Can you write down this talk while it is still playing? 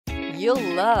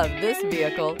You'll love this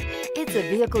vehicle. It's a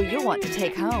vehicle you'll want to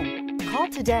take home. Call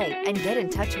today and get in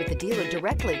touch with the dealer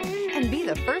directly and be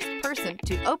the first person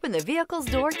to open the vehicle's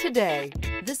door today.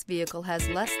 This vehicle has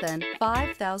less than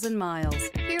 5,000 miles.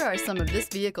 Here are some of this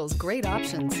vehicle's great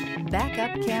options: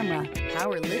 backup camera,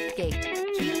 power lift gate,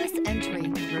 keyless entry,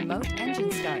 remote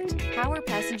engine start, power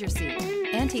passenger seat,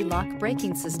 anti-lock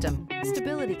braking system,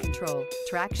 stability control,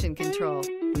 traction control,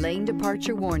 lane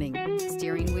departure warning,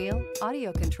 steering wheel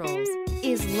audio controls.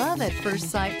 Is love at first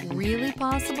sight really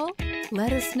possible?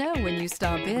 Let us know when you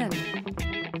stop in.